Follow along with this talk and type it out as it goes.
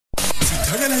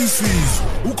Sithakela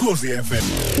Isizwe Ukhozi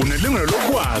FM unelungelo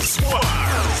lokwazi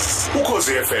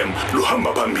Ukhozi FM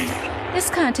luhamba phambili.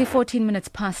 Isikhathi 14 minutes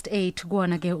past 8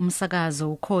 kuona ke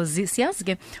umsakazo Ukhozi siyazi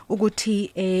ke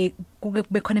ukuthi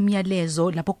kube khona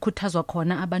imiyalezo lapho kukhuthazwa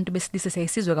khona abantu besilisa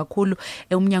siyisizwe kakhulu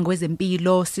umnyango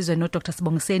wezempilo sizwe no Dr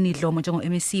Sibongiseni Dlomo njengo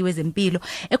MEC wezempilo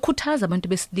ekhuthaza abantu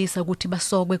besilisa ukuthi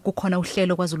basokwe kukhona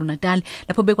uhlelo kwaZulu Natal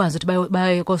lapho bekwazi ukuthi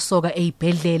baye kosoka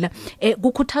ezibhedlela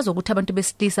kukhuthazwa ukuthi abantu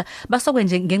besilisa basokwe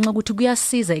nje ngenxa ukuthi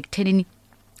kuyasiza ekuthenini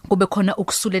kube khona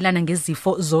ukusulelana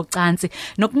ngezifo zocansi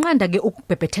nokunqanda ke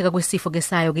ukubhebhetheka kwesifo ke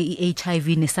sayo ke iHIV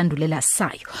nesandulela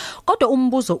sayo. Kodwa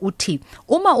umbuzo uthi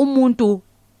uma umuntu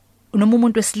noma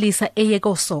umuntu wesilisa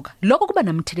eyekosoka lokho kuba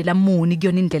namthelela muni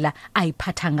kuyona indlela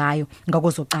ayiphatha ngayo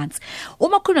ngakozocansi.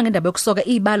 Uma kukhulunywa ngendaba yokusoka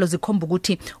izibalo zikhomba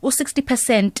ukuthi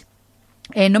u60%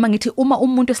 noma ngithi uma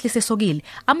umuntu wesilisa esokile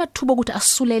amathuba ukuthi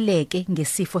asuleleke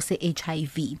ngesifo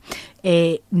seHIV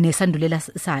nesandulela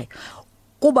sayo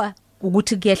kuba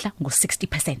ukuthi kuyehla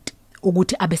ngo60%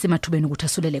 ukuthi abesemathubeni ukuthi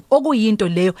asuleleke okuyinto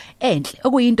leyo enhle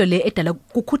okuyinto le edala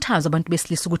kukhuthaza abantu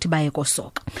besilisa ukuthi baye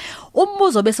kosoka.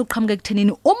 Umbuzo bese uqhamuka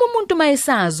ekuthenini umuntu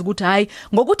mayesazi ukuthi hayi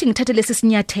ngokuthi ngithathe lesi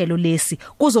sinyathelo lesi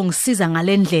kuzongisiza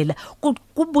ngalendlela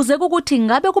kubuzeka ukuthi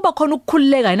ngabe kuba khona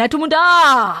ukukhululeka nathi umuntu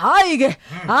hayi ke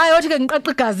hayi wathi ke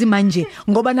ngiqaqa igazi manje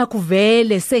ngoba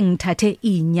nakuvele sengithathe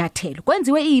inyathelo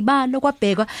kwenziwe izibalo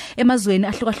kwabhekwa emazweni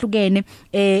ahlukahlukene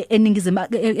eningizimu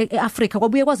eAfrika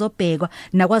kwabuye kwazobhekwa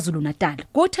nakwaZulu Natal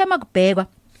kuthema kubhekwa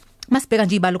masibheka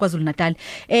nje izibalo kwaZulu Natal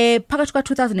phakathi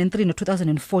ka2003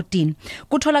 no2014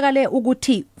 kutholakale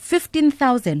ukuthi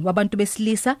 15,000 wabantu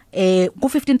besilisa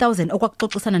ku15,000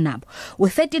 okwakuxoxisana nabo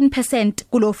u13%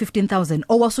 kulo 15,000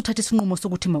 owasuthatha isinqumo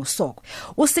sokuthi mawusokwe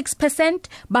u6%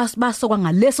 basokwa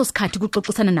ngaleso sikhathi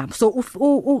kuxoxisana nabo so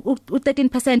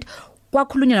u13%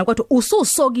 kwakhulunywa nakwathi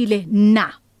ususokile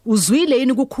na uzwile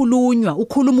yini ukukhulunywa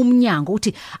ukhuluma umnyango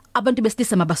uthi abantu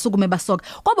besilisa mabasukume basoka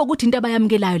kwaba ukuthi into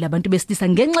abayamkelayo labantu besilisa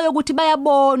ngenxa yokuthi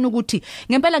bayabona ukuthi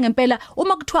ngempela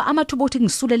uma kuthiwa amathuba ukuthi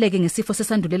ngisuleleke ngesifo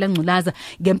sesandulela ngculaza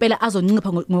ngempela azoncipha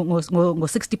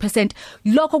ngo60%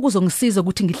 lokho kuzongisiza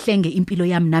ukuthi ngihlenge impilo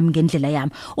yami nami ngendlela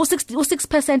yami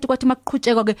u6% kwathi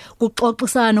maqhutshekwa ke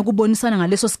kuxoxisana kubonisana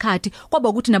ngaleso sikhathi kwaba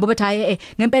ukuthi nabo bathi hayi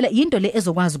ngempela into le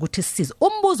ezokwazi ukuthi sisize.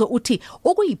 Umbuzo uthi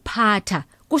ukuyiphatha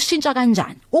kushintsha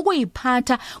kanjani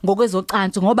ukuyiphatha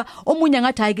ngokwezocansi ngoba omunye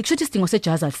ngathi hayi kushuthi isidingo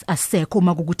sejazi asekho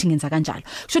uma ukuthi ngenza kanjalo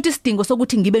kushuthi isidingo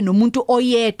sokuthi ngibe nomuntu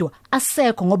oyedwa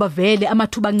asekho ngoba vele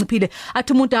amathuba anciphile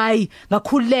athi umuntu hayi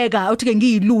ngakhuleka uthi ke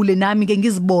ngiyilule nami ke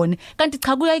ngizibone kanti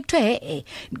cha kuyayithwe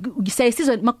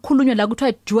siyisizwe makukhulunywa la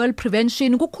kuthiwa dual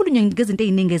prevention kukhulunywa ngezinto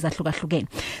eziningi ezahlukahlukene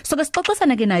so ke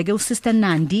sixoxisana ke naye ke uSister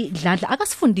Nandi Dlalda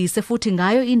akasifundise futhi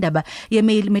ngayo indaba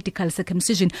ye-male medical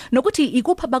circumcision nokuthi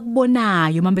ikupha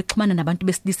bakubonayo manje bexhumana nabantu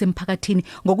besilisa emphakathini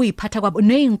ngokuyiphatha kwabo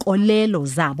nezinkolelo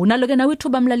zabo nalo ke nawe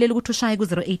ithuba mlaleli ukuthi ushaye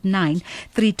ku089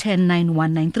 310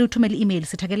 9193 uthumele email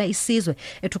Sithakela Isizwe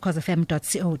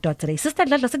 @ukhozifm.co.za. Sister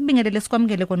Dladla sikubingelele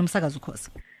sikwamukele kona umsakazo Ukhozi.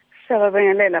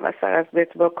 Siyabingelela abasakazi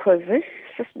bethu bokhozi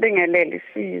sisibingelele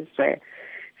Isizwe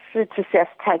sithi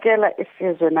siyasithakela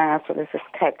Isizwe nangaso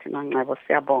lesikhathi Noncebo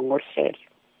siyabonga uhlelo.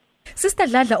 Sister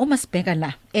Dladla uma sibheka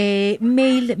la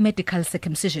male medical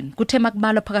circumcision kuthema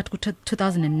kubalwa phakathi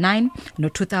ku2009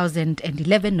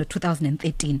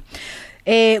 no2011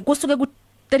 no2013 kusuke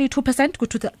ku32%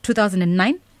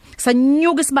 ku2009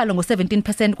 sanyuka isibalo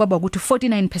ngo17% kwaba ukuthi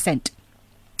 49%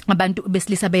 abantu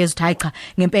besilisa beyezithi hayi cha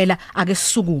ngempela ake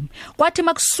sisukume kwathi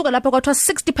makusuka lapho kwathiwa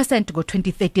 60%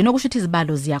 ngo2013 okusho ukuthi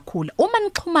izibalo ziyakhula uma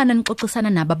nixhumana nixoxisana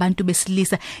nabo abantu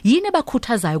besilisa yini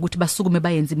abakhuthazayo ukuthi basukume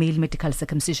bayenze male medical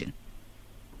circumcision?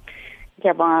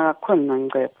 Ngiyabonga kakhulu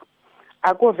Noncebo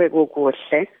akuve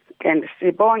kukuhle and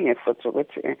sibonge futhi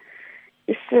ukuthi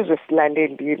isizwe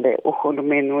silalelile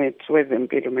uhulumeni wethu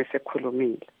wezempilo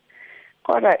mesekhulumile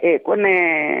kodwa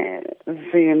kune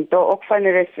zinto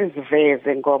okufanele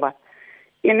siziveze ngoba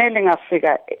inele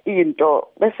ngafika into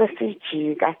bese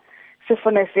sijika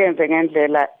sifune siyenze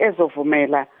ngendlela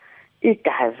ezovumela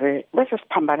igazi bese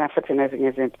siphambana futhi nezinye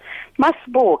izinto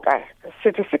masibuka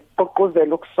sithi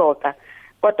siqoquzela ukusoka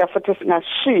kodwa futhi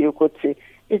singashiya ukuthi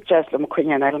ijazi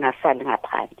lomkhwenyana lingasali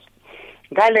ngaphandle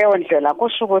ngaleyo ndlela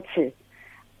kusho ukuthi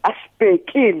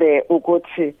asibhekile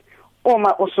ukuthi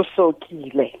uma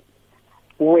ususokile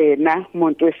wena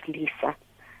umuntu wesilisa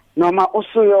noma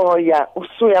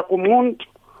usuya kumuntu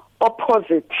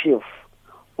opositive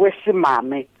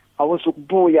wesimame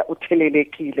awuzukubuya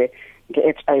uthelelekile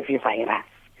ngeHIV virus.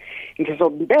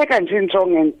 Ngizokubeka nje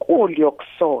injongo enkulu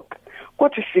yokusoka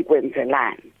ukuthi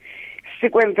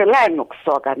sikwenzelani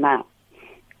ukusoka na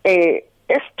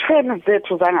esithweni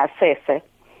zethu zangasese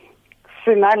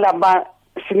sinalaba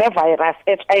sine virus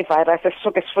HIV virus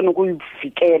esisuke sifuna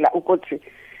ukuyivikela ukuthi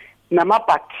nama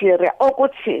bacteria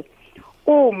ukuthi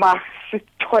uma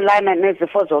sitholana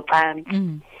nezifo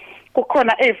zocansi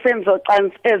kukhona ezifeni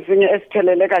zocansi ezinye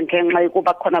esitheleleka ngenxa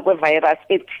yokuba khona kwevirus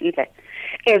ethile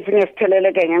ezinye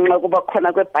sitheleleke ngenxa yokuba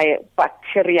khona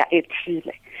kwebacteria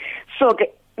ethile so ke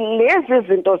lezi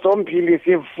zinto zombili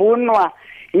zivunwa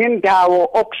indawo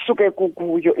okusuke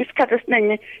kukuyo isikhathi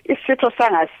esiningi isitho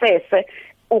sangasese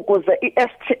ukuze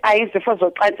iSTI izifo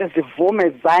zocansi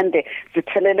zivume zande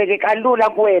zitheleleke kalula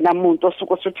kuwena umuntu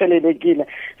osuke usuthelelekile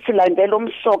silandela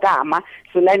umsokama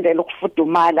silandela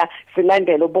ukufudumala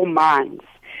silandela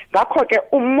ubumanzi ngakho ke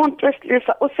umuntu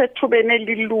wesilisa usethubeni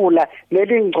elilula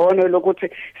nelingcono lokuthi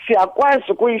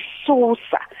siyakwazi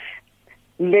ukuyisusa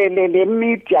le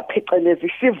media phecelezi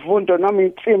isivundo noma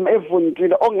insimu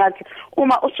evundile ongathi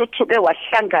uma usuthuke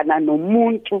wahlangana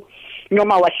nomuntu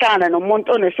noma wahlangana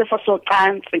nomuntu onesifo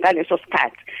socansi ngaleso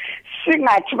sikhathi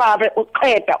singathi babe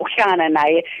uqeda uhlangana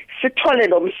naye sithole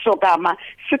lo msokama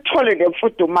sithole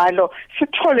lemfudumalo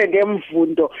sithole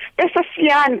lemvundo bese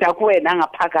siyanda kuwena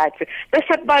ngaphakathi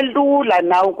bese kubalula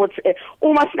nawe ukuthi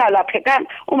uma singalaphekanga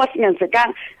uma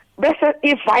singenzekanga bese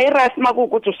ivirus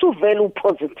makukuthi usuvela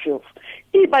upositive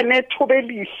iba nethuba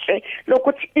elihle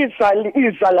lokuthi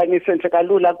izalanise nje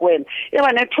kalula kuwena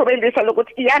iba nethuba elihle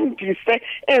lokuthi iyandise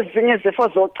ezinye izifo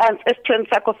zocansi esithweni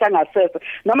sakho sangasese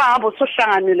noma ngabe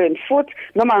usuhlanganile futhi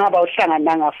noma ngabe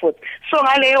awuhlangananga futhi so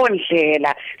ngaleyo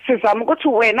ndlela sizama ukuthi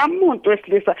wena umuntu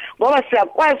wesilisa ngoba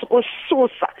siyakwazi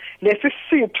ukususa lesi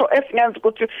sitho esingenza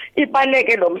ukuthi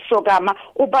ibaleke lo msokama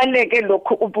ubaleke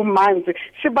lokhu ubumanzi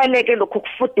sibaleke lokhu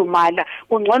kufudumala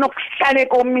kungcono kuhlale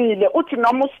komile uthi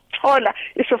noma usithola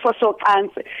isifo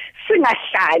socansi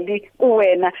singahlali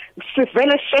kuwena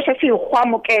sivele sisheshe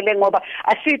sihwamukele ngoba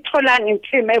asitholanga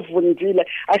intsimi evundile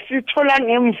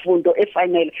asitholanga imvundo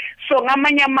efanele so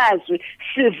ngamanye amazwi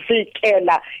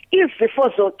sivikela izifo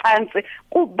zocansi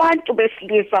kubantu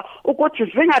besilisa ukuthi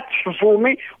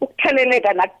zingathivumi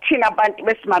ukutheleleka nakuthina abantu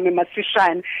besimame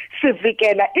masishane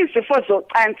sivikela izifo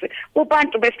zocansi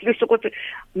kubantu besilisa ukuthi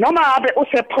noma ngabe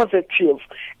use positive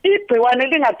igciwane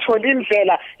lingatholi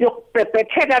indlela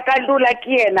yokubhebhetheka kalula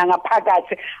kuyena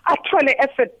ngaphakathi athole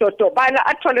esedodobala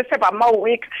athole sebama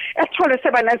week athole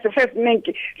seba nezifo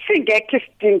eziningi singekho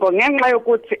isidingo ngenxa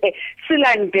yokuthi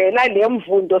silandela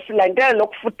lemvundo silandela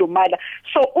lokufudumala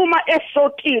so uma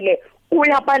esokile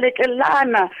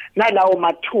uyabalekelana nalawo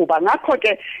mathuba ngakho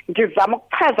ke ngizama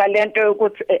ukuchaza lento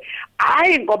yokuthi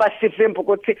hayi ngoba sivimba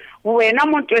ukuthi wena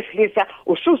umuntu wesilisa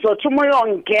usuzothi uma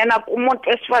uyongena kumuntu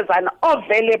wesifazana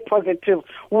ovele positive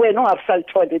wena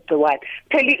ungabusalithola igciwane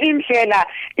phela indlela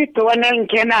igciwane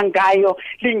elingena ngayo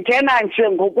lingena nje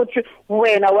ngokuthi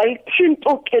wena walithinta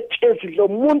uketshezi lo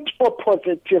muntu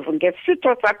opositive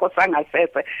ngesitho sakho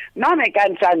sangasese noma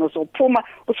kanjani uzophuma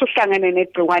usuhlangene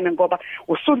negciwane ngoba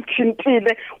usulithinta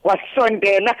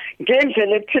wasondela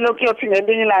ngendlela ethile okuyothi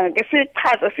ngelinye ilanga ke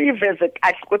sichaza siveze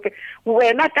kahle ukuthi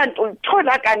wena kanti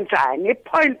uthola kanjani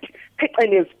ipoint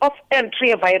phecelezi of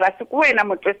entry virus kuwena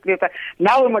umuntu wesilisa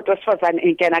nawe umuntu wesifazane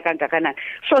ingena kangakanani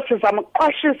so sizama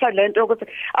ukuqwashisa lento ukuthi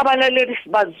abalaleli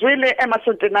sibazwile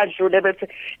emasontweni adlule bethi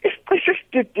isicishe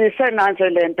sididise manje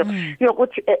lento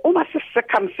yokuthi uma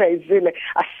sisicircumcised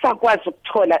asisakwazi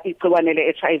ukuthola igciwane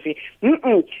leHIV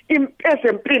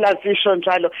ezempilo azisho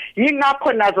njalo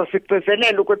yingakho nazo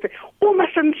sigcizelela ukuthi uma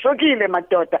senisokile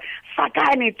madoda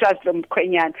fakani ijazi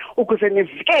lomkhwenyana ukuze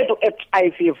nivikele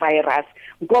uHIV virus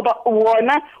ngoba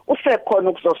wona usekhona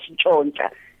ukuzosintshontsha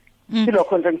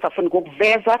ilokho nje ngisafuna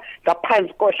ukuveza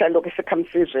ngaphansi kohla lokho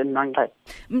Circumcision Noncebo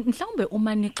mhlawumbe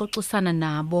uma nixoxisana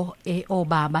nabo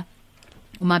obaba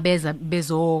uma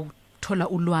bezothola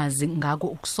ulwazi ngako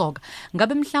ukusoka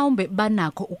ngabe mhlawumbe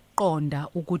banakho ukuqonda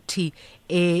ukuthi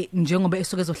njengoba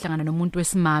esuke ezohlangana nomuntu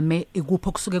wesimame ikupho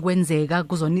okusuke kwenzeka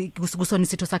kusona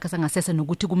isitho sakhe sangasese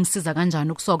nokuthi kumsiza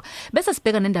kanjani ukusoka bese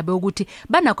sibheka nendaba yokuthi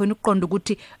banakho ukuqonda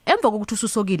ukuthi emva kokuthi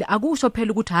ususokile akusho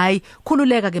phela ukuthi hayi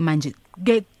khululeka ke manje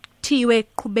ke thiwe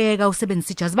qhubeka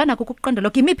usebenzisa ijazi banakho ukuqonda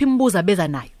lokho imiphi imibuzo beza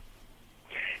nayo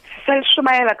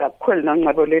selishumayela kakhulu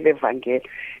noNcebo leli evangeli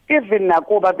even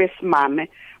nakuba besimame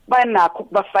banakho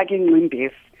ukubafaka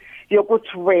ingcindezi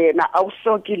yokuthi wena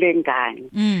awusokile ngani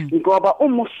ngoba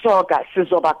uma usoka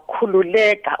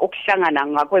sizobakhululeka ukuhlangana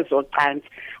ngakwezocansi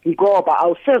ngoba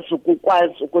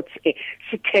awusezukukwazi ukuthi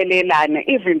sithelelane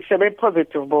even sebe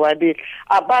positive bobabili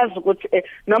abazi ukuthi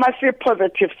noma si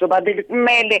positive sobabili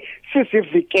kumele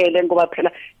sizivikele ngoba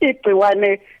phela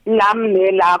igciwane lami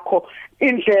nelakho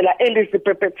indlela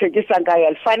elizibhebhethekisa ngayo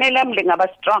alifanele lingaba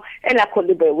strong elakho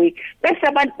libe weak bese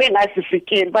abantu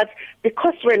bengazivikeli but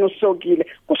because wena usokile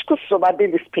kusho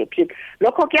sizobabili siphephile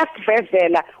lokho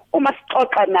kuyasivezela uma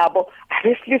sixoxa nabo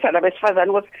abesilisa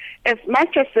nabesifazane ukuthi as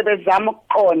much as sebezama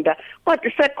ukuqonda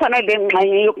kodwa sekhona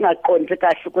lengxenye yokungaqondi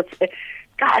kahle ukuthi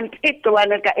kanti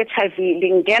igciwane ka-HIV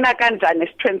lingena kanjani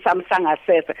esithweni sami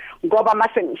sangasese ngoba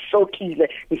mase ngisokile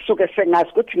ngisuke sengazi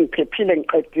ukuthi ngiphephile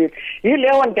ngiqedile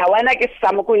yileyo ndawana ke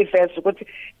sizama ukuyiveza ukuthi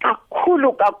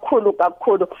kakhulu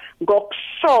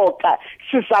ngokusoka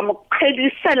sizama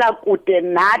ukuqhelisela kude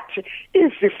nathi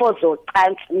izifo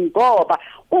zocansi ngoba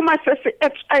uma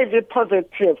sesi-HIV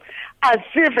positive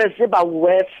azive ziba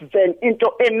worse than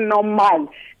into enormal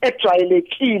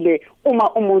ejwayelekile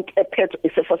uma umuntu ephethwe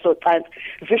isifo socansi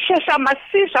zishesha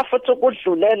masisha futhi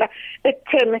ukudlulela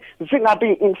ekutheni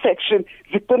zingabi infection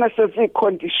zigcina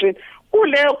seziyi-condition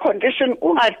kuleyo condition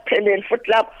ungapheleli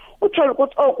futhi lapho uthola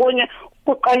ukuthi okunye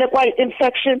kuqale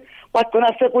kwayi-infection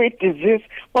kwagcina sekuyi-disease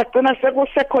kwagcina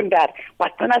seku-secondary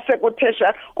kwagcina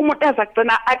seku-tertiary umuntu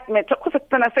azagcina admit kuze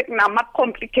kugcina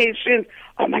sekunama-complications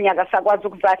amanye akasakwazi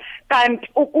ukuzala kanti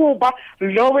ukuba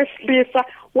lo wesilisa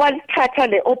walithatha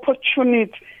le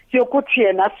opportunity yokuthi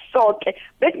yena soke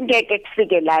bekungeke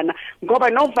kufike lana ngoba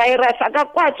no virus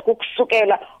akakwazi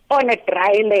ukukusukela on a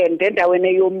dry land endaweni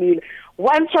eyomile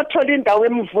once wathola indawo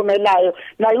emvumelayo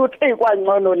nayo uthi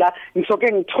eyikwangcono la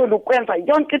ngisoke ngithola ukwenza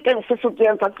yonke into engifisa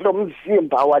ukuyenza kulo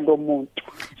mzimba walomuntu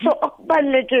so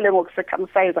okubalekile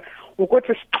ngokucircumcise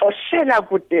ukuthi sixoshela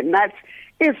kude nathi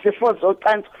izifo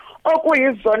zocansi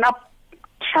okuyizona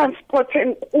transport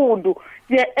enkulu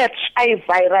ye-HIV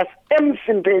virus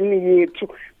emzimbeni yethu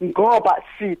ngoba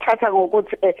sithatha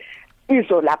ngokuthi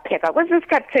izolapheka kwesinye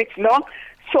isikhathi takes long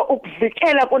so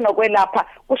ukuvikela kunokwelapha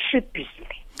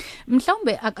kushibhile.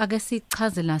 Mhlawumbe ake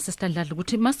sichaze la Sister Dladla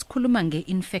ukuthi masikhuluma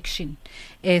nge-infection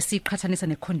siqhathanisa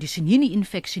ne-condition yini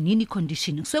infection yini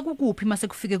condition sekukuphi mase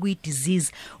kufike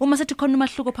kuyi-disease uma sethi khona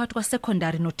umahluko phakathi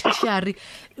kwa-secondary no-tertiary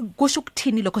kusho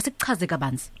ukuthini lokho sikuchaze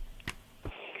kabanzi.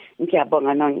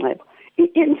 Ngiyabonga Noncebo.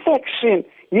 I-infection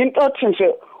yinto othi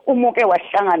nje umuke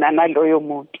wahlangana naloyo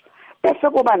muntu bese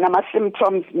kuba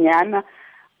nama-symptoms nyana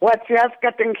wathi yazi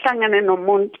kade ngihlangane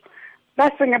nomuntu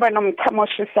bese ngiba nomchamo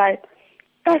oshisayo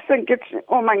bese ngithi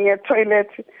uma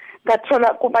ngiye-toilet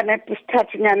ngathola kuba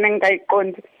ne-discharge nyana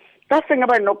engingayiqondi bese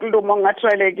ngiba nokuluma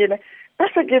ongatshwayelekile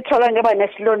bese ngithola ngiba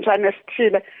nesilonjana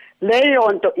esithile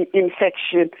leyo nto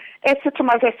i-infection esithi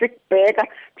mase sikubheka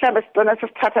mhlawumbe sigcina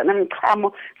sesithatha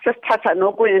nemchamo sesithatha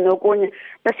nokunye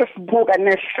bese sibuka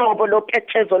nehlobo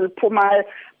loketshezo liphumayo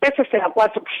bese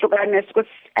siyakwazi ukuhlukanisa ukuthi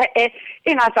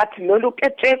ingazathi lolu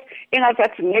ketshezi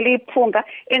ingazathi ngeliphunga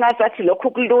ingazathi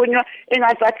lokhu kulunywa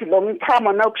ingazathi lo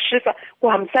mchamo nokushisa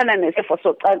kuhambisana nesifo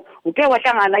socansi uke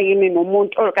wahlangana yini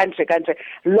nomuntu okanje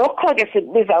lokho ke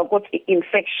sikubiza ukuthi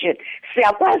i-infection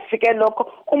siyakwazi ke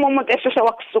lokho uma umuntu eshesha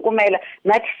wakusukumela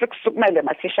nathi sikusukumele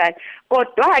masishane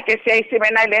kodwa ke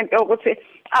siyayisibena lento ukuthi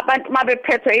abantu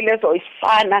mabephethwe ilezo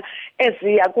isifana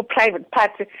eziya ku-private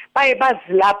party baye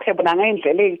bazilaphe bona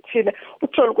ngendlela ezithile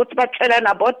uthola ukuthi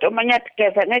batshelana bodwa omunye athi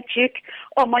geza ngejik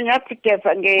omunye athi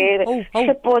geza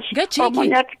nge-seposh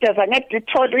omunye athi geza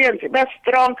nge-Dettol uyenze ibe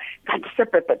strong kanti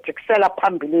sebhebhethekisela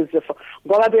phambili izifo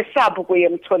ngoba besaba ukuya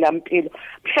emtholampilo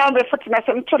mhlawumbe futhi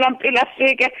nasemtholampilo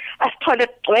afike asithole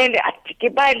kugcwele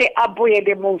adikibale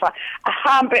abuyele emuva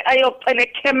ahambe ayocela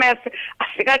ekhemesi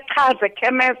afika achaze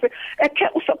ekhemesi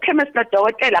usokhemesi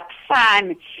nodokotela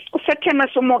kufani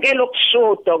usekhemesi umokela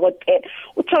okusho udokotela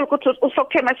uthola ukuthi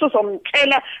usokhemesi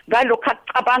uzomtshela ngalokho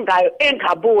akucabangayo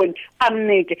engaboni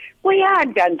amnike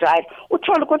kuyanda njalo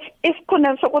uthola ukuthi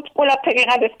isikhundla sokuthi kulapheke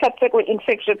ngalesikhathi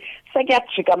seku-infection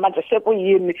sekuyajika manje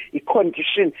sekuyini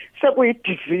i-condition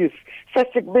sekuyi-disease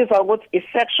sesikubiza ukuthi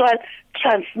i-sexual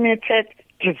transmitted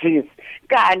disease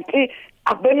kanti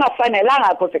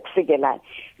akubengafanelanga kuze kufike la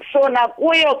so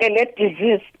nakuyo ke le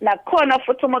disease nakhona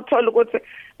futhi uma uthola ukuthi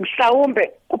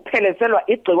mhlawumbe kuphelezelwa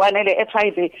igciwane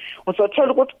le-HIV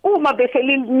uzothola ukuthi uma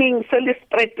beseliningi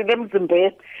selispread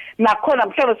lemzimbeni nakhona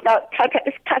mhlawumbe singathatha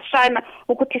isikhashana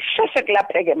ukuthi kusheshe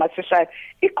kulapheke masishane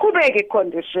iqhubeke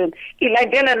i-condition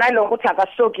ilandela naloko ukuthi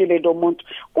akasokile lo muntu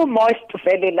ku-moist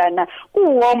vele lana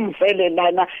ku-warm vele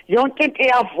lana yonke into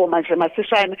iyavuma nje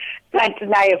masishane kanti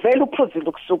naye vele uphuzile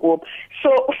ukusukuma so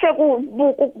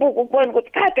ukubona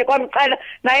ukuthi kade kwamcala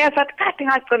naye asathi kade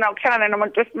ngagcina ukuhlangana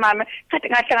nomuntu wesimame kade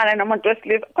ngahlangana nomuntu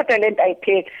wesilisa kodwa lento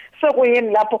ayipheli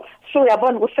sekuyini lapho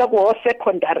uyabona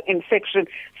kusekuwo-secondary infection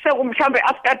sekumhlawumbe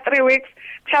after 3 weeks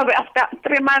mhlawumbe after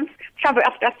 3 months mhlawumbe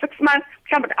after 6 months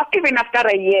mhlawumbe even after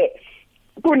a year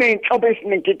kuney'nhlobo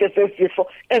eziningi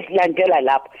zezifo ezilandela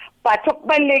lapho but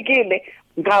okubalulekile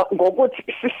ngokuthi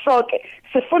sisoke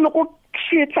sifuna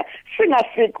ukushitha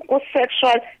singafiki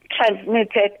ku-sexual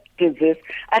transmitted disease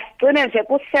asigcine nje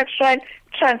ku-sexual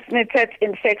transmitted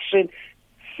infection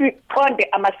siqonde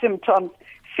ama-symptoms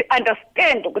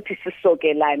si-understand ukuthi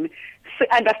sisokelani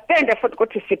si-understand futhi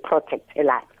ukuthi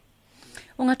siprotectelani.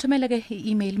 Ungathumela ke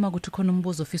i-email makuthi khona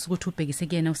umbuzo ofisa ukuthi ubhekise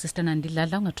kuyena uSister Nandi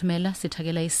Dlalda ungathumela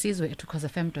Sithakela Isizwe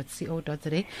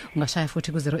 @ukuzfm.co.za ungashaya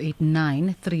futhi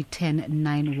ku-089 310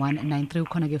 9193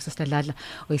 ukhona ke uSister Dladla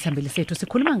oyisambeli sethu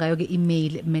sikhuluma ngayo ke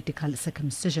email medical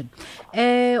circumcision.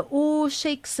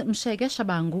 uShakes Msheke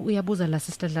Shabangu uyabuza la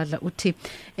Sister Dladla uthi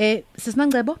Sis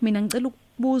Noncebo mina ngicela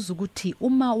ukubuza ukuthi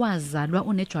uma wazalwa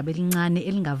unejwabu elincane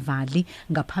elingavali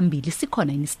ngaphambili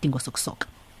sikhona yini isidingo sokusoka?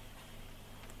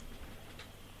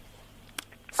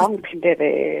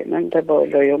 Angiphindele Noncebo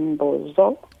loyo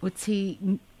mbuzo. Uthi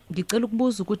ngicela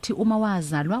ukubuza ukuthi uma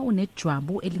wazalwa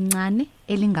unejwabu elincane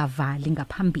elingavali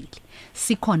ngaphambili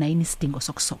sikhona yini isidingo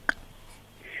sokusoka?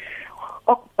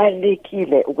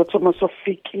 Okubalekile ukuthi uma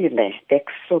usufikile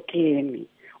ekusokeni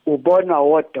ubonwa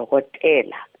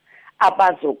wodokotela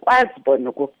abazokwazi bona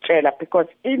ukukutshela because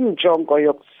injongo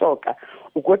yokusoka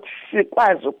ukuthi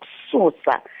sikwazi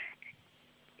ukususa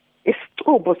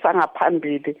isicubu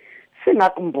sangaphambili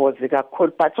singakumbozi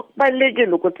kakhulu but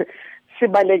okubalekile ukuthi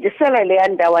sibalekisela le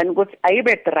yandawana ukuthi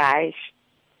ayibe dry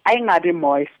ayingabi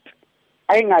moist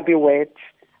ayingabi wet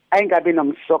ayingabi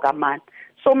nomsokamana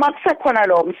so makusekhona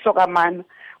lo msokamana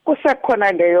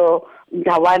kusekhona leyo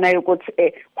ndawana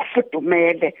yokuthi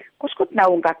kufudumele kusho ukuthi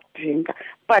nawe ungakudinga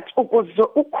but ukuze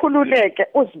ukhululeke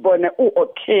uzibone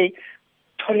u-okay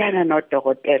tholana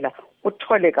nodokotela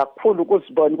uthole kakhulu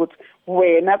ukuzibona ukuthi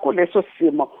wena kuleso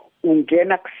simo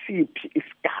ungena kusiphi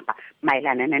isigaba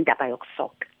mayelana nendaba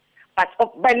yokusoka but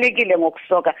okubalekile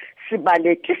ngokusoka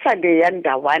sibalekisa le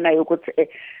yandawana yokuthi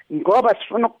ngoba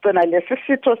sifuna ukugcina lesi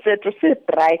sitho sethu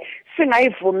si-dry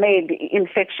singayivumeli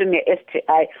i-infection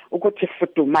ye-STI ukuthi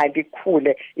ifudumale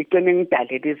ikhule igcine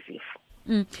ngidalela izifo.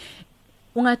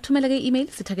 Ungathumela ke email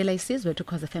Sithakela Isizwe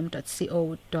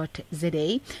 @ukuzfm.co.za.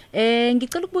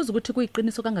 Ngicela ukubuza ukuthi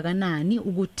kuyiqiniso kangakanani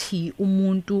ukuthi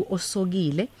umuntu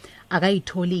osokile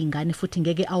akayitholi ingane futhi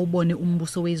ngeke awubone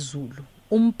umbuso wezulu.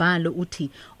 Umbhalo uthi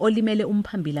olimele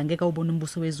umphambili ngeke awubone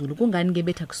umbuso wezulu. Kungani ke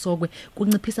betha kusokwe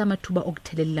kunciphisa amathuba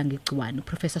okuthelelela ngegciwane?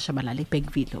 Professor Shabalala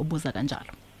eBackville ubuza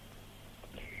kanjalo.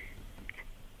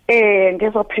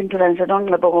 Ngizophendula nje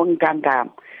Noncebo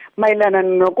ngongangama mayelana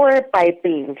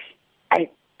nokweBhayibheli.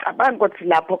 Ayicabanga ukuthi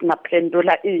lapho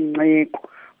kungaphendula ingciko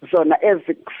zona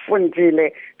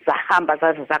ezikufundile zahamba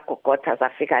zaze zagogotha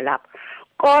zafika lapho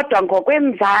kodwa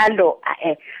ngokwenzalo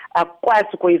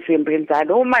akwazi kuyivimba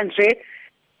inzalo uma nje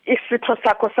isitho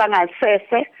sakho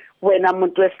sangasese wena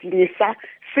umuntu wesilisa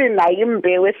sinayo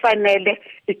imbewu efanele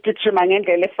igijima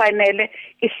ngendlela efanele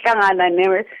ihlangana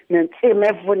nensimo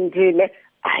evundile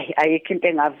ayikho into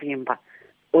engavimba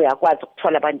uyakwazi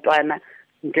ukuthola abantwana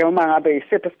njengoba ngabe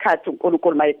isiphi isikhathi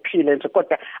uNkulunkulu mayiphile nje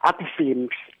kodwa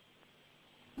akuvimbi.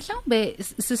 Mhlawumbe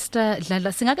Sister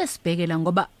Dladla singake sibhekela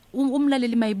ngoba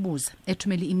umlaleli mayibuza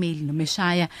ethumela i-email noma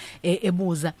eshaya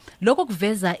ebuza lokho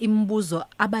kuveza imibuzo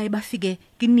abaye bafike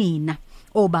kinina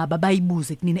obaba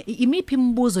bayibuze kunina imiphi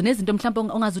imibuzo nezinto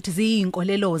mhlawumbe ongazuthi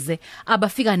ziyinkoleloze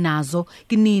abafika nazo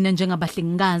kinina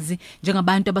njengabahlengikazi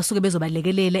njengabantu abasuke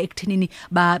bezobalekelela ekuthenini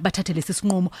bathathe lesi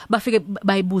sinqumo bafike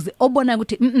bayibuze obona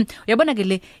ukuthi uyabona ke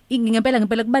le ngempela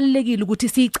kubalekile ukuthi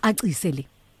siyicacise le.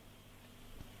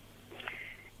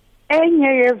 Enye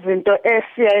yezinto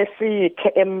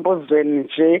esiyayikhe embuzweni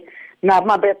nje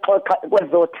nama bexoxa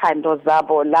kwezothando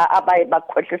zabo la abaye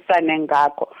bakhohlisane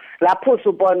ngakho lapho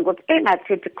usubona ukuthi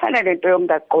engathi khona lento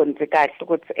yongaqondi kahle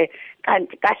ukuthi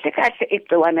kanti kahle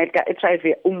igciwane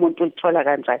le-HIV umuntu ulithola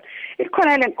kanjani.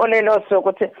 Ikhona lenkoleloso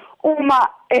ukuthi uma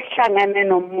ehlangane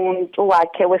nomuntu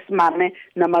wakhe wesimame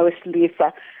noma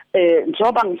wesilisa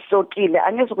njoba ngisokile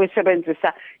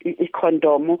angizokuyisebenzisa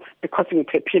icondomu because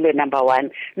ngiphephile number 1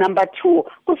 number 2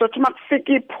 kuzothi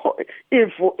makufika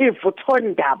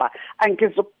ivuthondaba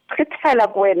angizochithela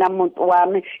kuwena umuntu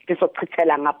wami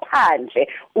ngizochithela ngaphandle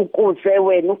ukuze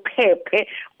wena uphephe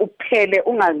uphele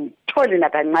ungangitholi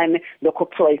nakancane lokho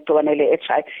kuthiwa igciwane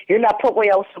le-HIV yilapho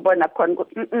kuyawusibona khona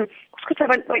ukuthi kusithi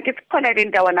abantu bakithi khona le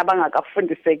ndawo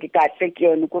nabangakafundiseki kahle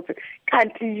kuyona ukuthi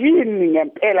kanti yini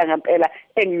ngempela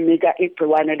enginika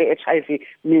igciwane le-HIV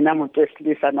mina umuntu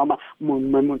wesilisa noma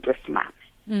umuntu wesimame.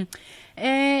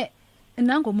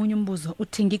 Nangomunye umbuzo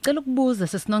uthi ngicela ukubuza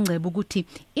sesinoncebo ukuthi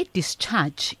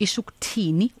i-discharge isho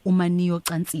ukuthini uma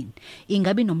niyocansini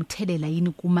ingabe nomthelela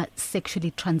yini kuma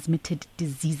sexually transmitted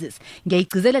diseases.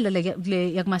 Ngiyayigcizelela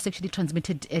le yakuma sexually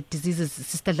transmitted diseases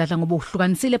Sister Dladla ngoba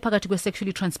uhlukanisile phakathi kwe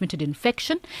sexually transmitted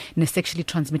infection ne sexually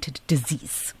transmitted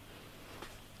disease.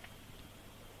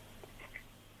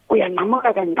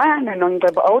 Uyanqamuka kancane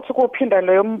Noncebo awuthi kuphinda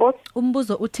leyo mbuzo.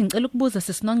 Umbuzo uthi ngicela ukubuza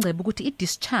sesinoncebo ukuthi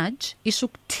i-discharge isho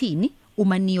ukuthini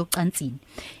uma niyocansini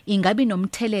ingabe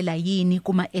nomthelela yini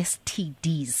kuma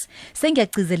STDs.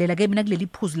 Sengiyagcizelela ke mina kuleli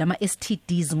phuzu lama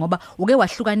STDs ngoba uke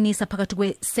wahlukanisa phakathi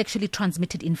kwe sexually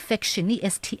transmitted infection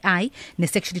i-STI ne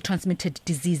sexually transmitted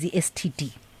disease i-STD.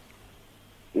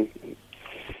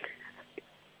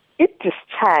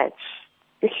 I-discharge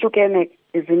ihlukene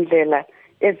izindlela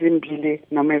ezimbili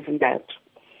noma ezintathu.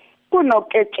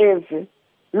 Kunoketshezi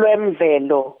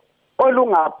lwemvelo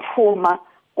olungaphuma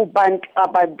kubantu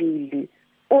ababili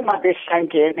uma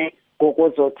behlangene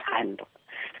ngokuzothanda.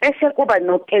 Bese kuba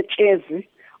noketshezi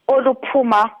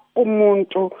oluphuma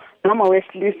kumuntu noma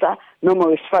wesilisa noma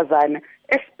wesifazane,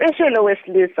 especially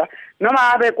wesilisa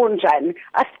noma abe kunjani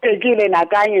asibhekile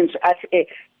nakanye nje athi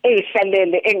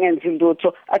ehlalele engenzi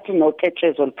lutho athi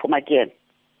noketshezi oluphuma kuyena.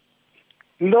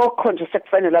 Lokho nje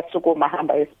sekufanele asukuma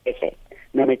hamba esibhedlela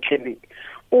noma eclinic.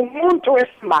 Umuntu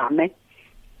wesimame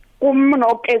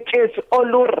umnoketshezi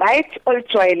right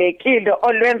olujwayelekile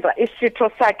olwenza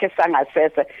isitho sakhe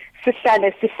sangasese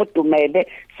sihlale sifudumele,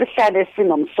 sihlale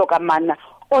sinomsokamana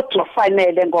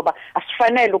ojofanele ngoba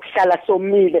asifanele ukuhlala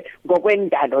somile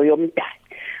ngokwendalo yomdali.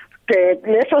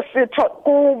 Leso sitho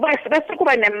bese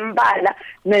kuba nembala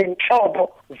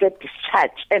nenhlobo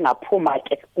ze-discharge engaphuma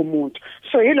ke umuntu.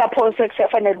 So yilapho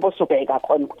sekufanele bosubheka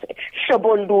khona ukuthi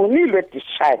hlobo luni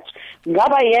lwe-discharge.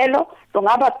 Ngaba yellow,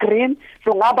 lungaba green,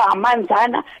 lungaba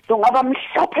amanzana, lungaba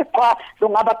mhlophe qwa,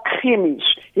 lungaba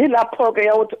creamish. Yilapho ke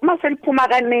yawuthi uma seliphuma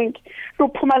kaningi,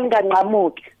 luphuma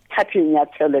linganqamuki, thatha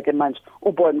inyathelo ke manje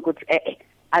ubone ukuthi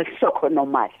alisokho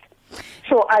normal.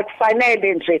 So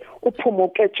akufanele nje uphuma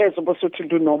uketshezi bosuthi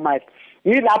lu normal.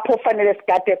 Yilapho fanele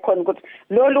sigade khona ukuthi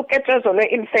lolu ketshezi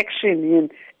le-infection yini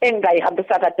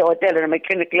engayihambisa kadokotela noma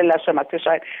eclinic lelashwa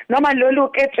mathishana noma lolu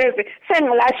ketshezi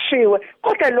sengilashiwe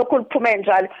kodwa lokhu luphume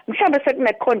njalo mhlawumbe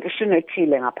sekune condition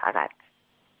ethile ngaphakathi.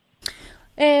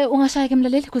 Ungashaya ke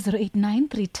mlaleli ku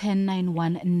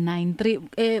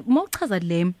 0893109193 mawuchaza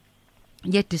le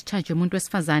ye-discharge yomuntu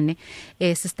wesifazane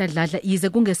Sister Dladla yize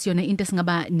kungesiyona into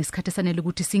esingaba nesikhathi sanele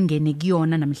ukuthi singene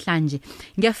kuyona namhlanje.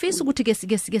 Ngiyafisa ukuthi ke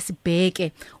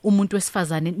sibheke umuntu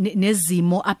wesifazane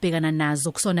nezimo abhekana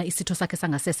nazo kusona isitho sakhe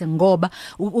sangasese ngoba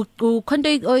ukhonto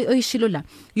oyishilo la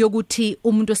yokuthi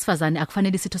umuntu wesifazane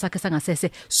akufanele isitho sakhe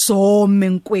sangasese some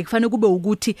nkwe kufanele kube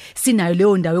ukuthi sinayo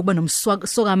leyo ndawo yokuba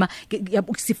nomsokama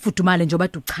sifudumale njengoba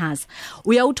uchaza.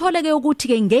 Uyawuthola ke ukuthi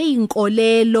ke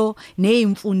ngeyinkolelo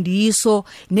nezimfundiso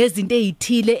nezinto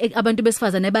ezithile abantu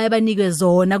besifazane baye banikwe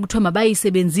zona kuthiwa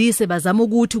mabayisebenzise bazama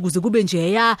ukuthi kuze kube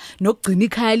nje nokugcina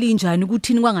ikhaya linjani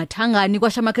ukuthini kwangathangani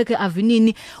kwasha amakhekhe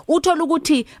avinini. Uthola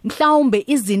ukuthi mhlawumbe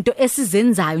izinto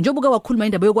esizenzayo njengoba wakhuluma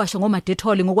indaba yokwasha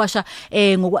ngomadetholi ngokwasha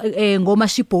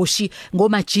ngomashiboshi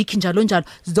ngomajiki njalo njalo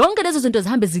zonke lezo zinto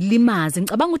zihambe zilimaze.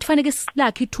 Ngicabanga ukuthi fanele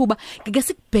silakhe ithuba ke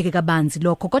sikubheke kabanzi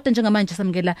lokho kodwa njengamanje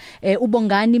samukela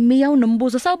ubongani miya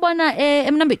unombuzo sawubona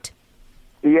emnambithi.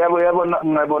 Yebo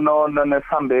ngibona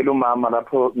nesihambela umama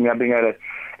lapho ngiyabingelela.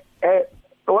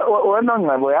 Wena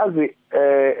ngabo yazi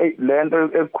lento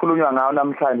ekukhulunywa ngayo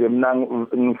namhlanje mina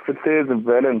ngifihlezi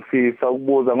vele ngifisa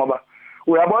ukubuza ngoba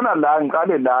uyabona la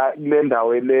ngiqale la kule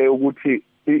ndawo le ukuthi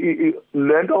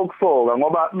lento okusoka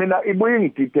ngoba mina ibuye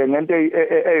ngidide ngento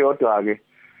eyodwa ke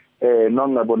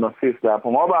nongabo nosisi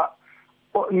lapho ngoba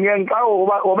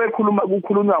ngiyanqawo obekhuluma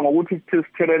ukukhulunywa ngokuthi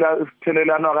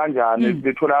sithelelana kanjani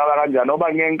sitholakala kanjani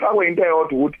ngoba ngiyanqawo into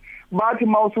eyodwa ukuthi bathi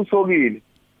mawususokile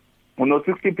uno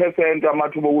 60%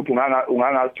 amathuba ukuthi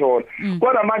ungangasithola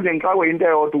kodwa manje ngixakwe into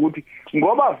eyodwa ukuthi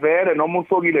ngoba vele noma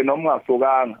usokile noma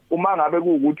ungasokanga uma ngabe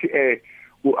kuukuthi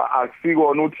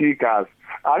akusikona uthi igazi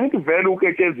angithi vele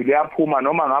uketshezi liyaphuma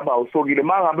noma ngabe awusokile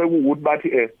mangabe kuukuthi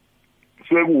bathi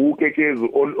swekuuketshezi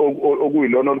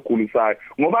okuyilona olugulisayo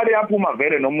ngoba liyaphuma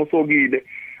vele noma usokile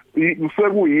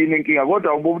usekuyini inkinga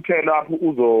kodwa ububuthela lapho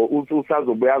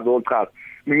usazobuya azochaza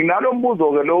nginalo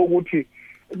mbuzo ke lo ukuthi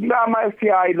lama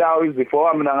STI lawo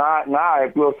izifo mina ngaye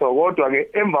kuyoso kodwa ke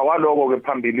emva kwaloko ke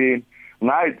phambilini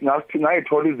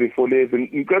ngayithola izifo lezi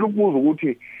ngicela ukubuza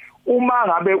ukuthi uma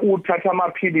ngabe uthatha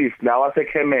amaphilisi lawa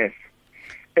asekhemesi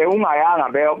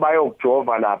ungayanga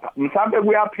bayokujova lapha mhlambe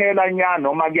kuyaphela nyana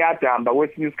noma kuyadamba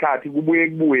kwesinye isikhathi kubuye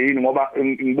yini ngoba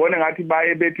ngibone ngathi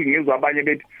baye bethi ngizwa abanye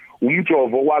bethi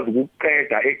umjovo okwazi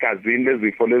ukuqeda egazini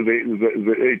lezifo lezi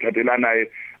ezithathelanayo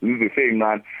izifo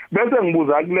ezincane bese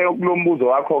ngibuza kulo mbuzo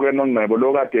wakho ke Noncebo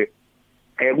lo kade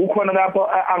kukhona lapho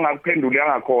angakuphendula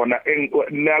ngakhona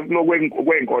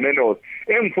lokwenkolelo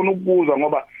engifuna ukubuza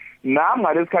ngoba nami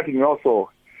ngalesikhathi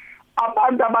ngiyosoka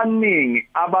abantu abaningi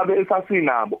ababe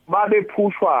esasinabo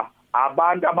babephushwa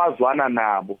abantu abazwana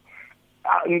nabo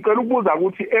ngicela ukubuza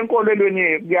ukuthi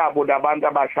enkolelweni yabo labantu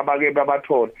abasha bake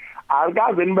babathola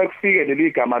alikaze nibekufike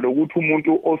leli gama lokuthi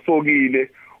umuntu osokile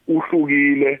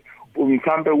uhlukile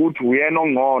mhlambe ukuthi uyena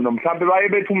ongcono mhlambe baye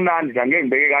bethi umnandi nje ngeke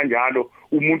ngibeke kanjalo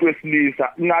umuntu wesilisa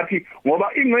ngathi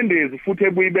ngoba ingcendezi futhi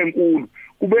ebuye benkulu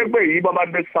kube yibo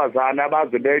abantu besifazana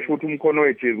abaze besho ukuthi umkhono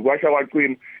weJesu kwasha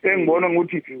kwacima engibona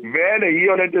ukuthi vele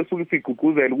yiyo lento esuke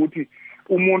siguguzela ukuthi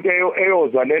umuntu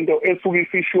eyozwa lento esuke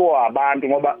ifishiwa abantu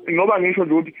ngoba ngisho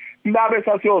nje ukuthi labe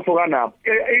sasiyosoka nabo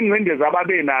ingcendezi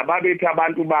ababethi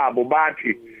abantu babo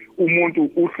bathi umuntu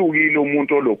uhlukile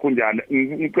umuntu olokhu njalo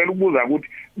ngicela ukubuza ukuthi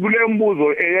kule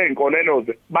mbuzo eyinkolelo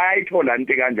bayayithola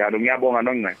into kanjalo ngiyabonga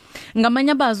Noncebo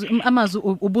ngamanye amazwi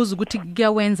ubuza ukuthi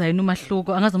kuyawenza yini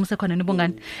umahluko angazi umsekhona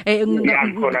nibongani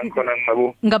ngiyakholana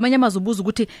ngabo ngamanye amazwi ubuza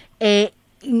ukuthi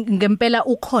ngempela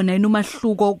ukhona yini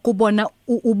umahluko kubona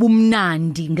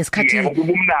ubumnandi ngesikhathi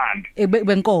ubumnandi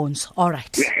benkonzo all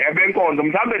right benkonzo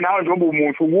mhlambe nawe njengoba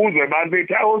umuntu ukuzwe abantu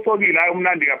bethi awusokile hayi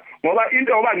umnandi kabi ngoba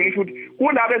into oba ngisho ukuthi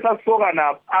kunabe sasisoka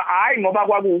nabo hayi ngoba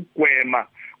kwakugwema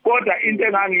kodwa into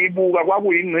engangiyibuka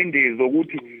kwakuyingcindezi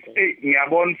ukuthi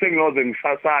ngiyabona sengiyoze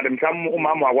ngishasane mhlawumbe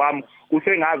umama wakwami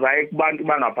usengazaye kubantu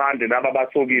bangaphandle laba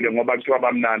basokile ngoba kuthiwa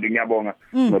bamnandi ngiyabonga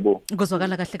yebo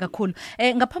kuzwakala kahle kakhulu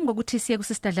ngaphambi kokuthi siye ku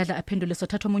Sister Dladla aphendule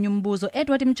sothatha omunye umbuzo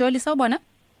Edward Mjoli sawubona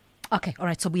okay all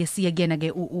right so buye siye kuyena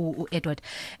ke Edward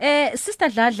Sister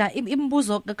Dladla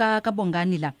imibuzo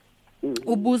kabongani la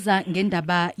ubuza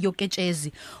ngendaba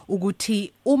yoketshezi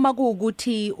ukuthi uma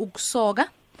kuukuthi ukusoka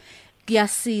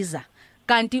kuyasiza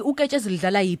kanti uketshezi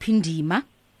lidlala yiphi indima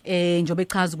njobe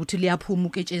echaza ukuthi liyaphuma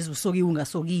uketshezi usokiwe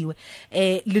ungasokiwe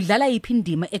lidlala yiphi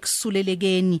indima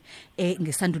ekusulelekeni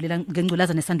ngesandulela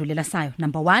ngengculaza nesandulela sayo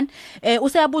number 1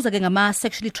 useyabuza ke ngama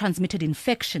sexually transmitted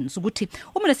infections ukuthi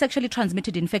uma le sexually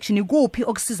transmitted infection ikuphi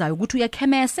okusizayo ukuthi uye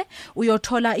ekhemese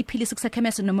uyothola iphilisi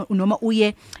kusekhemese noma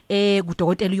uye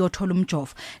kudokotela uyothola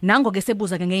umjovo nango ke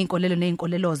sebuza ke ngeinkolelo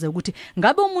neinkoleloze ukuthi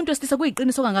ngabe umuntu wesilisa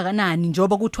kuyiqiniso kangakanani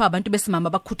njoba kuthiwa abantu besimama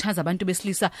bakhuthaza abantu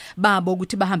besilisa babo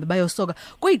ukuthi bahambe bayosoka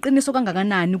kuyiqiniso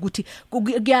kangakanani ukuthi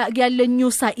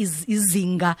kuyalenyusa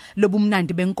izinga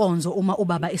lobumnandi benkonzo uma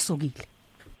ubaba esokile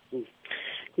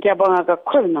Ngiyabonga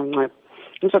kakhulu Noncebo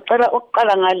ngizocela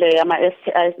ukuqala ngale ama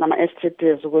STIs nama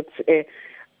STDs ukuthi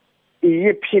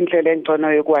iyiphi indlela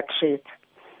engcono yokuwatreat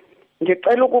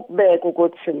ngicela ukubeka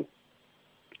ukuthi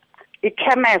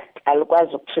ichemist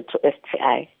alikwazi ukutreat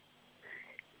STI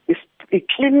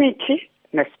ikliniki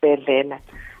nesibedlela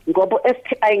ngoba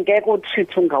STI ngeke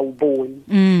utreat ungawuboni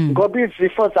ngoba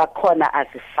izifo zakhona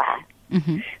azifani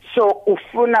so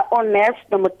ufuna onesi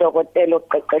noma udokotela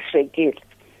oqeqeshekile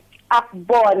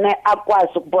akubone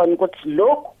akwazi ukubona ukuthi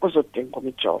lokhu kuzodinga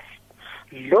umjovo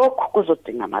lokhu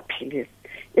kuzodinga amaphilisi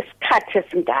isikhathi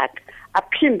esingaka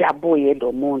aphinde abuye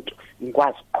lo muntu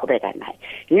ngikwazi ukuqhubeka naye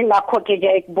ingakho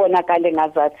ke kubonakala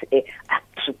ngazathi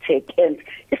akutreat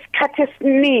isikhathi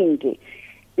esiningi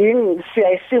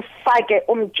siyayifake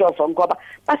umjovo ngoba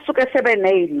basuke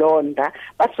sebenezilonda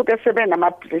basuke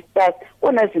sebenama blisters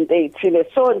kunezinto ezithile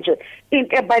so nje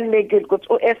into ebalekile ukuthi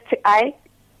uSTI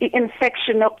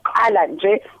i-infection yokuqala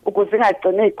nje ukuze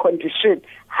ingagcine icondition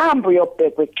hamba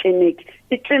uyobhekwa eclinic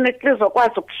iclinic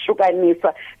lizokwazi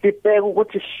ukuhlukanisa libheke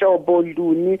ukuthi ihlobo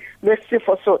luni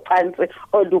lwesifo socansi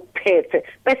oluphethe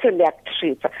bese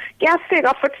liyakutreat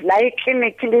kuyafika futhi la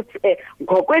eclinic lithi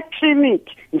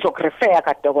ngokweclinic ngizokurefer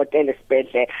kadokotela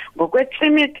esibhedlela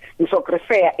ngokweclinic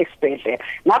ngizokurefer esibhedlela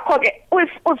ngakho ke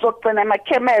uzogcina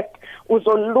ema-chemist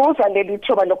uzoluza leli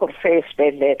thuba lokurefer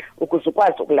esibhedlela ukuze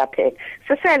ukwazi ukulapheka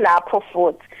siselapho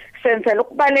futhi senzela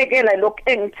ukubalekela lokho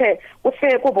engithe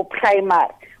ufike kubo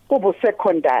primary kubo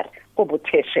secondary kubo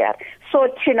tertiary so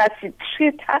thina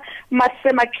sitreata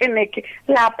masema clinic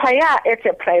lapha ya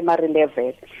at primary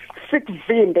level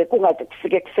sikuvimbe kungaze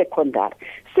kufike ku secondary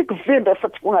sikuvimbe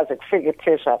futhi kungaze kufike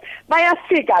tertiary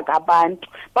bayafika abantu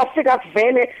bafika